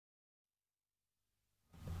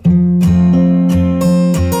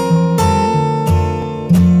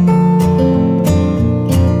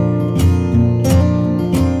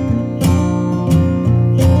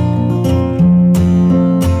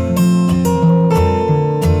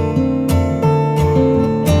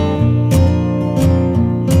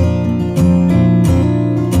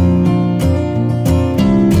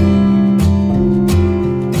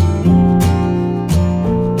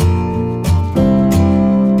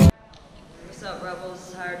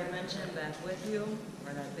Attention, back with you.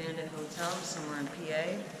 We're at Abandoned Hotel somewhere in PA.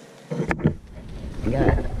 We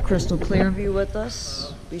got Crystal Clearview with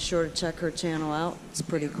us. Be sure to check her channel out. It's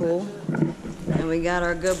pretty cool. And we got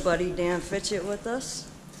our good buddy Dan Fitchett with us.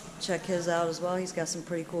 Check his out as well. He's got some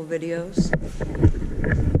pretty cool videos.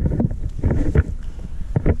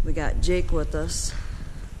 We got Jake with us.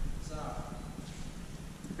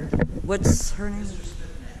 What's her name?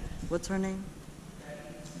 What's her name?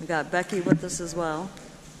 We got Becky with us as well.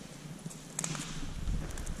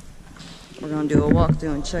 We're going to do a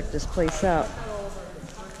walkthrough and check this place out.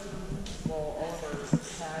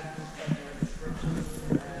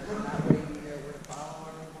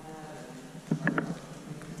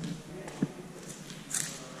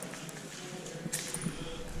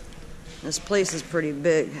 This place is pretty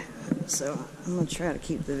big, so I'm going to try to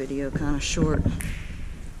keep the video kind of short.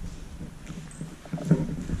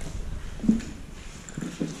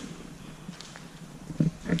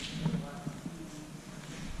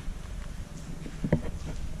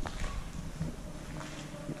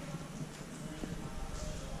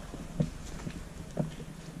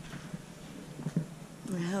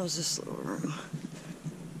 How's this little room?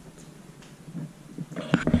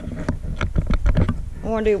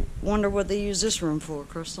 I wonder what they use this room for,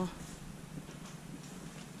 Crystal.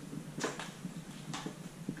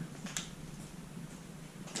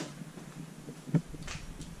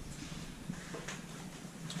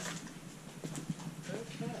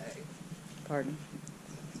 Okay. Pardon?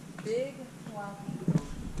 Big floppy.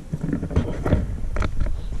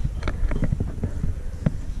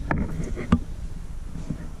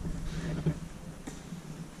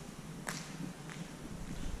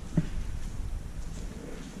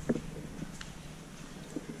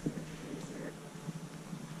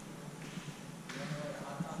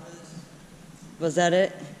 Was that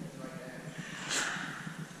it?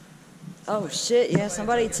 Oh shit, yeah,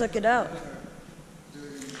 somebody took it out.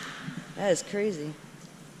 That is crazy.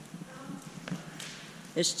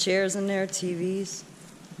 There's chairs in there, TVs.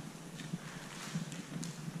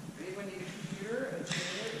 Anyone need a computer, a chair,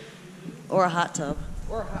 Or a hot tub.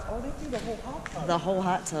 or a hot, oh, they do the whole hot tub. The whole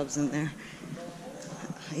hot tub's in there.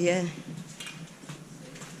 Yeah.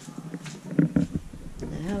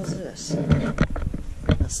 The hell's this?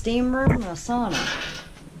 A steam room and a sauna.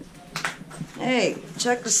 Hey,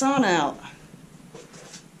 check the sauna out.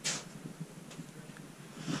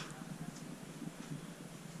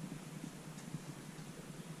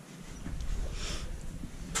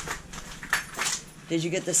 Did you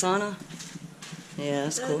get the sauna? Yeah,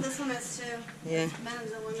 that's cool. This one is too. Yeah.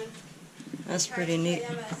 Men's and women. That's pretty neat.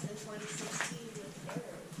 KMS in 2016 with arrows.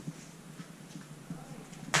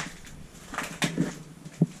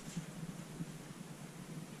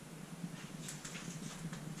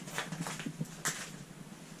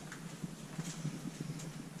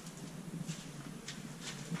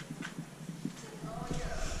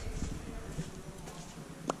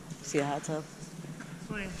 See a hot tub?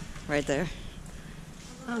 Where? Right there.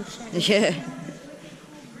 Oh shit. Yeah.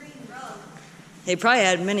 They probably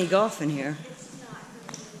had mini golf in here.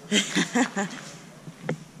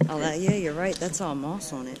 Oh, yeah, you're right. That's all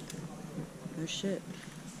moss on it. No shit.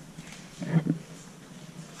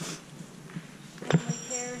 Nobody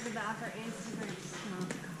cares about her Instagram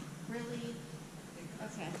smoke. Really?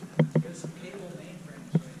 Okay. There's some cable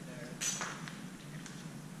mainframes right there.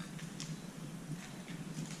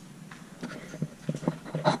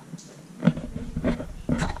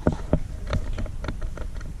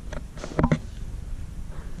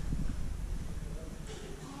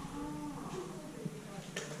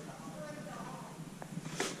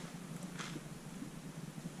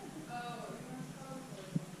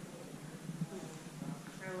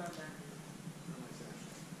 I love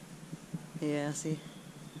that. Yeah, see.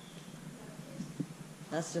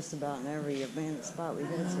 That's just about in every abandoned spot we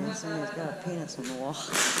go to. Somebody's got a penis on the wall.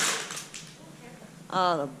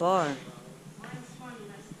 Oh, the bar. Mine's funny,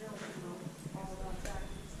 I still don't know all about that.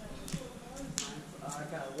 I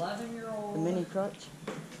got an 11-year-old The mini crutch.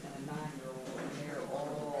 and a 9-year-old, and they're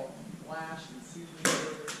all flash and super and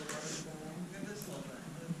everything. Look at this little thing.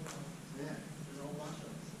 Yeah, there's a whole bunch of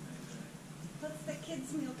them. What's the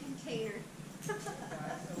kids' meal container? Okay,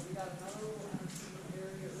 so we got another little entertainment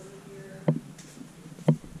area over here.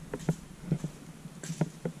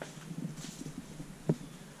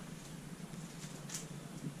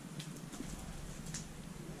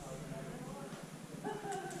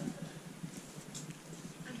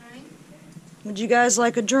 Would you guys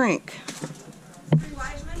like a drink? 3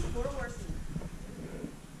 wise men, 4 horsemen.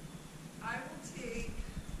 I will take.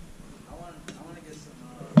 I want to get some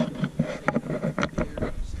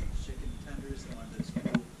beer, some chicken tenders, and one of those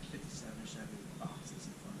cool 57 Chevy boxes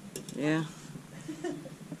in front of me. Yeah.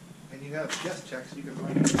 And you have guest checks you can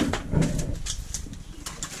run.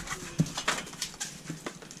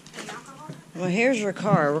 Any alcohol? Well, here's your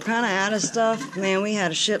car. We're kind of out of stuff. Man, we had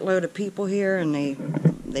a shitload of people here, and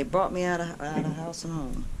they brought me out of house and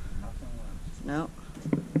home. Nothing left. Nope.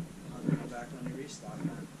 I'll come back when you restock,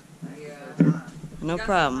 man. Thank you Yeah. for your time. No Got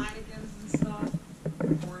problem. some Heinekens and stuff.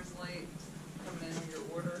 Coors Light coming in with your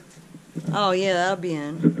order. Oh, yeah, that'll be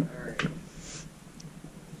in. Alright.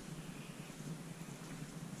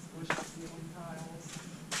 Squish ceiling tiles.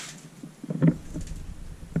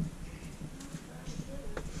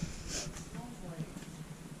 Smells like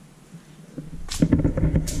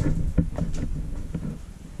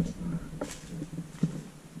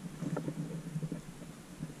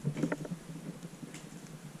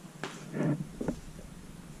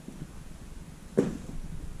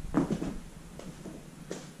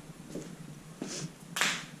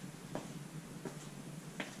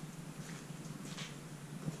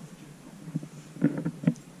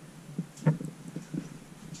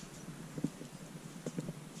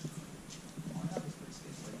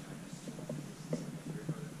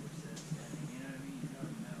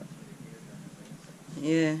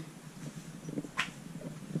Yeah.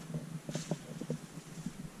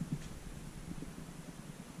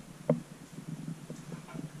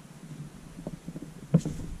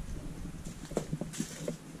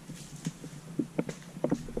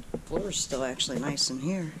 Floor's still actually nice in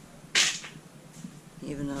here,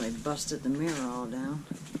 even though they busted the mirror all down.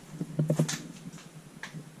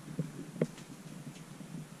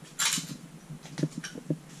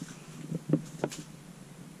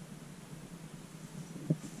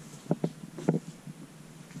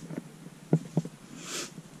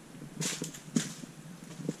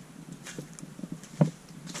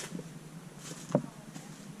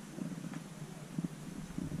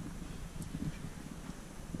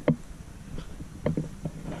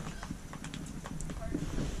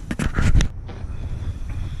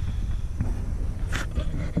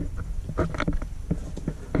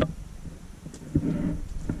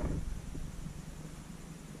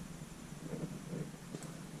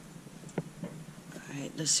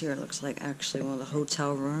 Alright, this here looks like actually one of the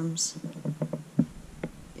hotel rooms.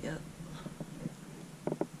 Yep.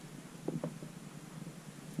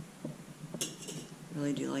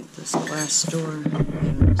 Really do like this glass door,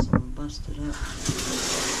 even though someone busted up.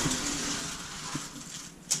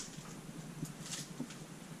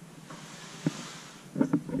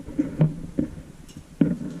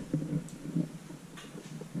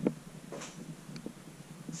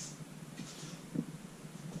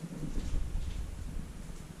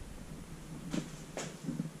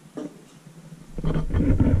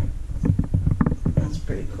 That's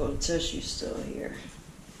pretty cool. Tissue still here.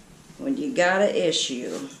 When you got an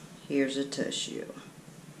issue, here's a tissue.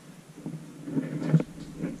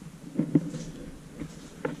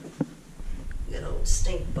 Good old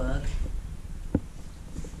stink bug.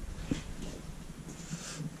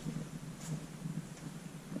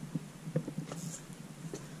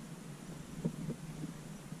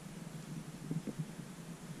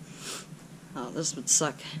 Oh, this would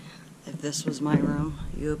suck. If this was my room,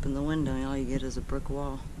 you open the window and all you get is a brick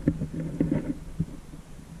wall.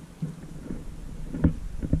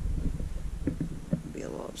 Be a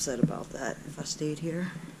little upset about that if I stayed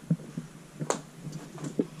here.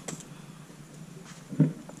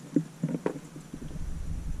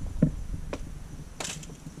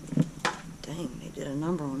 Dang, they did a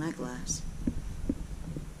number on that glass.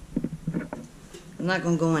 I'm not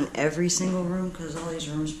going to go in every single room because all these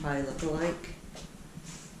rooms probably look alike.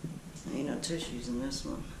 Ain't no tissues in this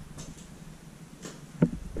one.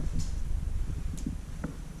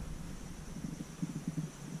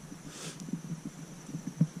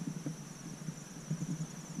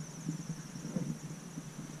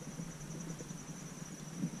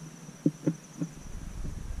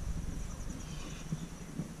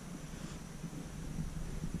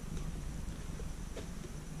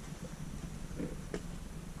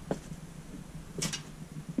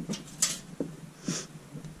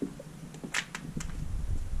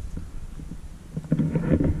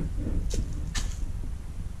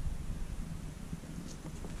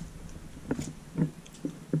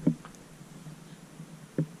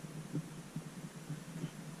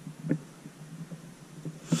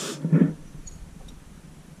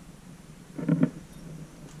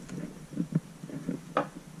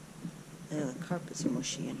 Yeah, the carpet's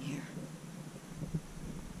mushy in here.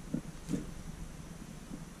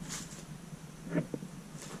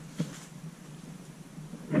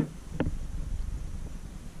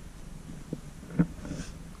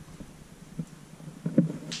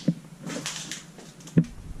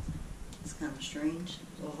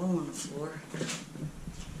 hole in the floor.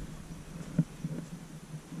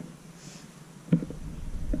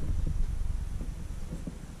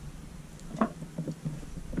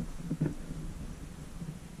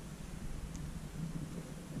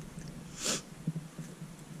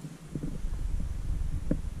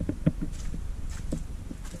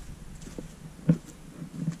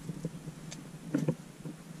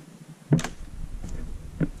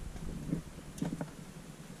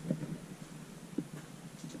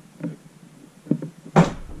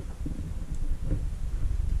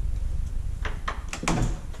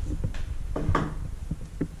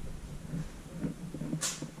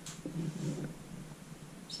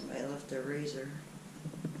 Somebody left their razor.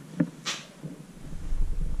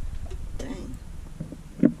 Dang.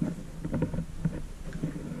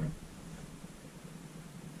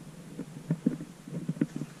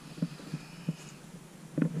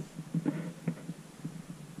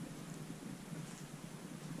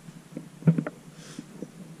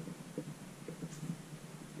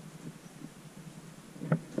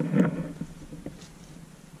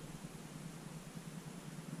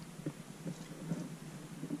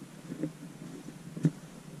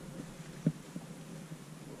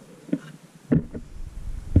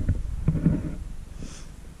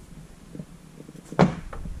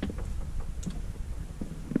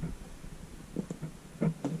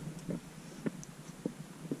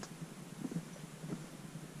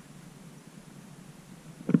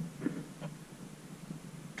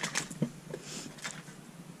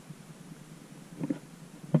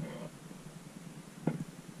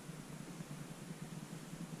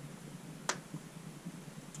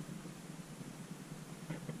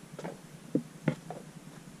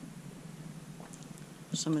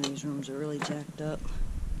 Some of these rooms are really jacked up.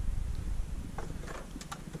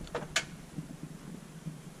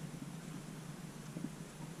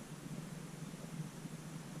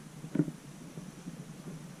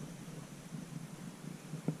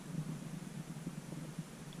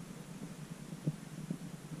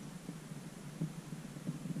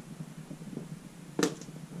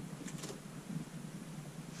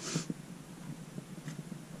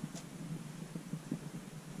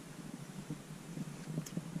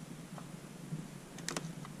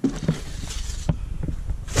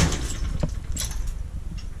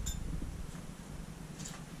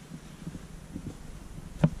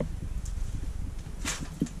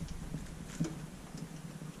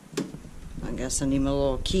 I guess I need my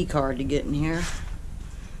little key card to get in here.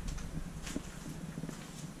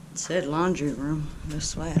 It said laundry room.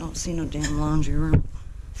 This way I don't see no damn laundry room.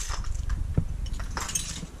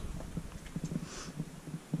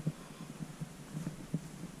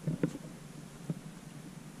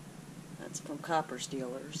 That's from Copper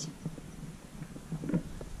Stealers.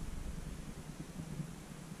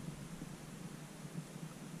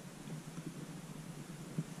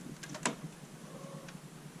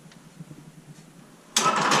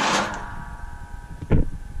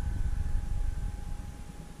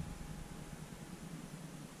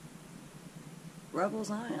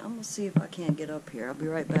 Rebels, I'm gonna see if I can't get up here. I'll be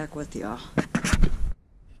right back with y'all.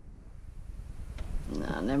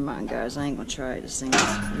 Nah, never mind, guys. I ain't gonna try it. This thing's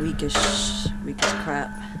weak as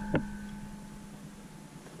crap.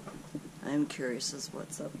 I am curious as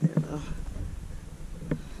what's up there, though.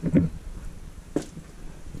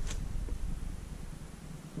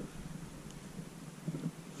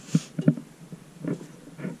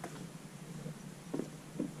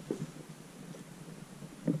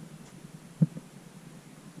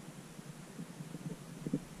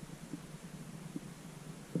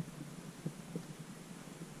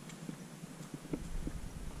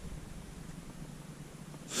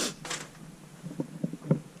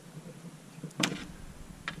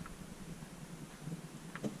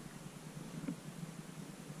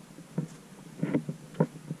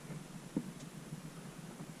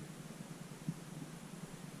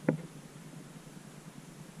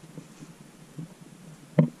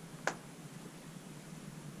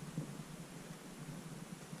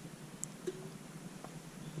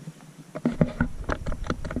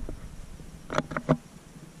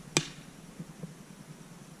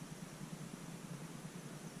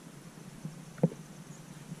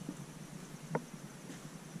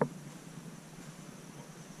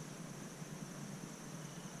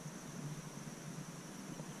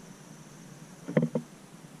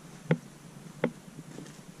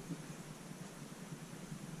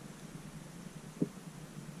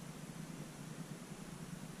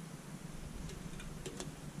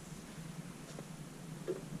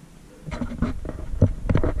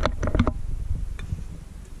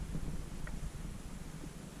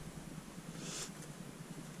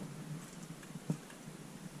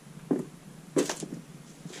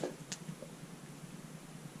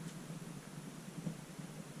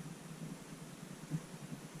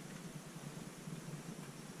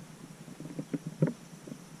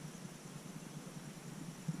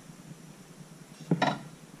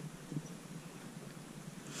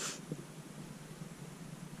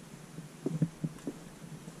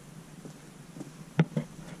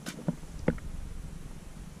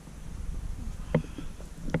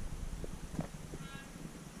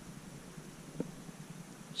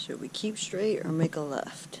 Should we keep straight or make a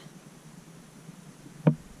left?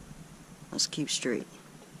 Let's keep straight.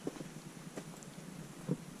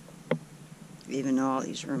 Even though all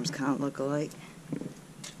these rooms kind of look alike.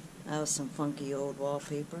 That was some funky old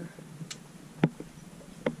wallpaper.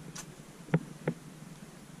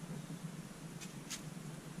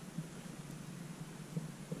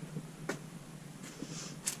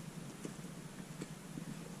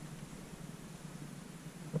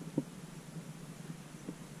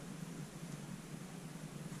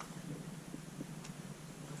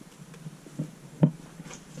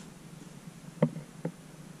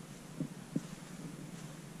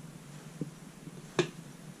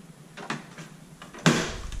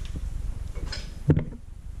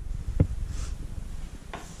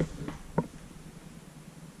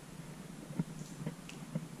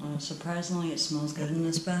 Surprisingly, it smells good in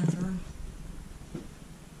this bathroom.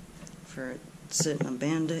 For it sitting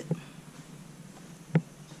abandoned.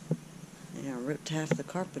 They ripped half the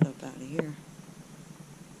carpet up out of here.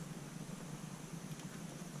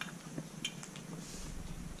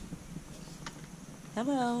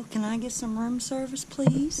 Hello, can I get some room service,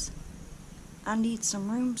 please? I need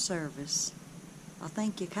some room service. I'll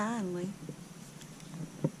thank you kindly.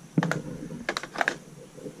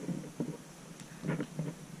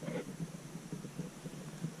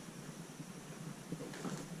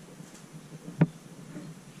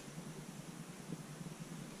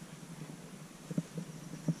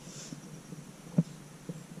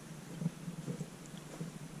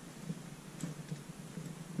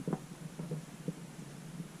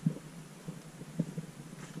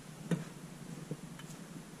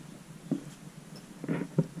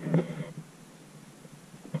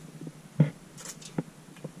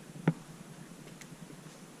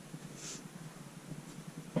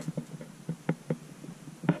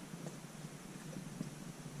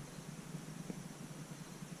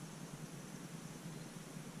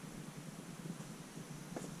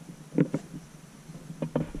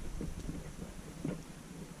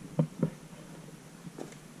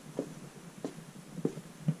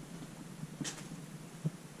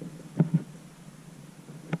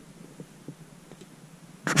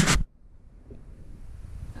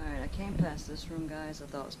 Came past this room, guys. I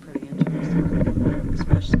thought it was pretty interesting,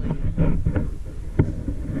 especially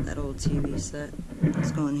that old TV set.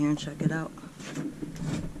 Let's go in here and check it out.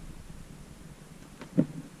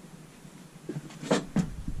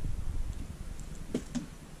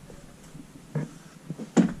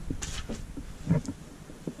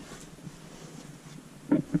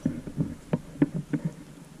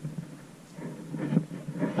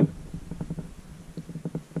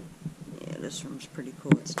 This room's pretty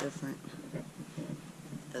cool. It's different.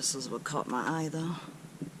 This is what caught my eye, though.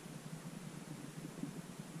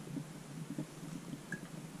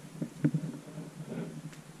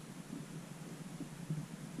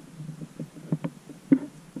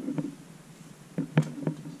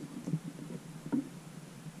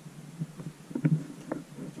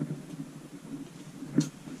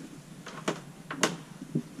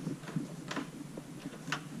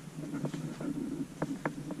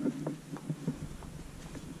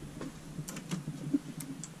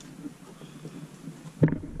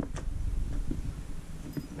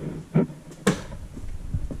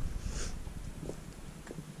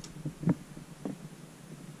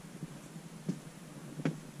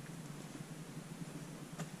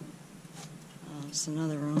 It's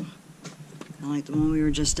another room, kind of like the one we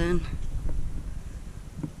were just in,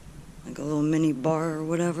 like a little mini bar or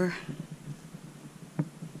whatever.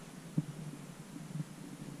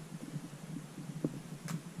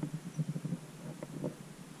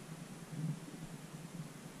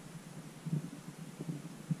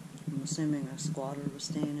 I'm assuming a squatter was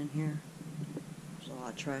staying in here. There's a lot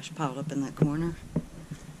of trash piled up in that corner.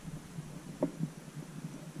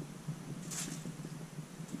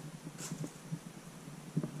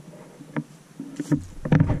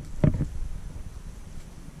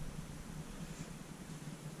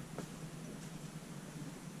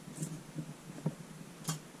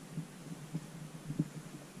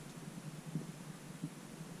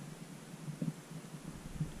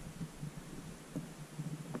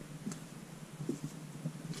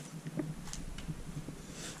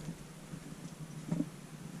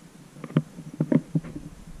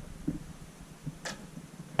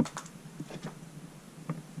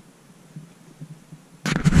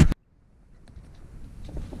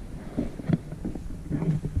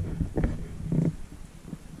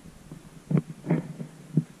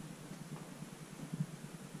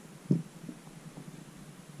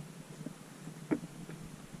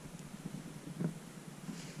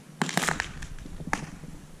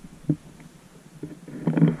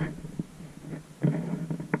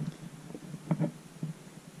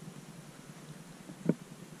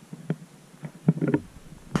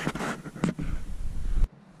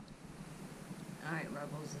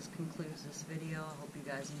 this concludes this video. I hope you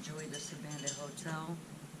guys enjoyed this abandoned hotel.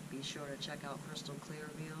 Be sure to check out Crystal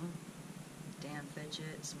Clearview, Dan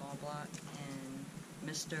Fidget, Small Block, and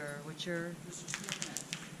Mr. Witcher,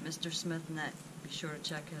 Mr. Smith Net. Be sure to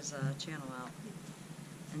check his channel out.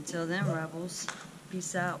 Until then, Rebels,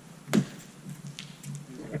 peace out.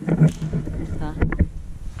 Huh?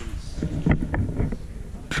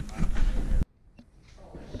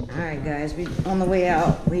 Alright guys, on the way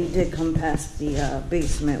out, we did come past the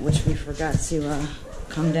basement, which we forgot to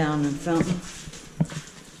come down and film.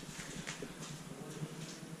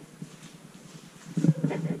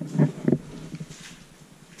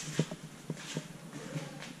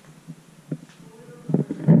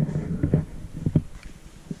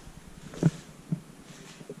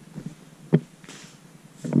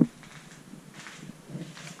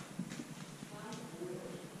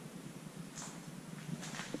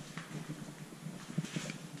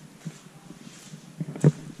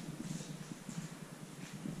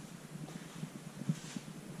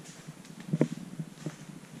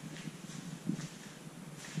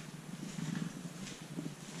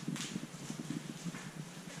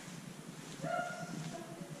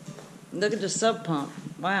 Look at the sub pump.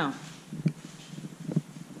 Wow.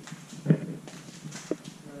 I didn't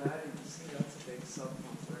see that's a big sub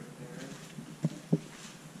pump right there.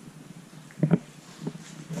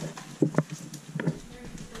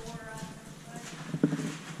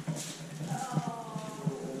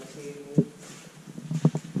 Little table.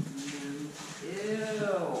 Ew.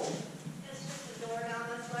 It's just the door down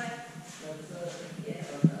this way. That's it. Yeah.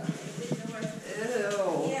 Big door.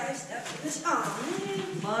 Ew. Yeah, I stepped in this. Oh, man.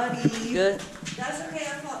 Muddy. Good. That's okay.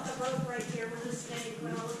 I thought the rope right here was a snake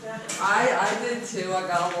when I looked at it. I did too. I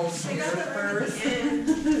got a little I scared got at the rope at first. the end.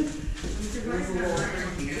 It was a little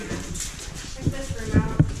creepy. Check this room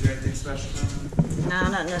out. Is there anything special? No,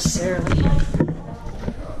 not necessarily.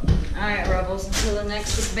 Alright, Rebels, until the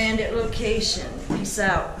next bandit location. Peace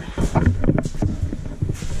out.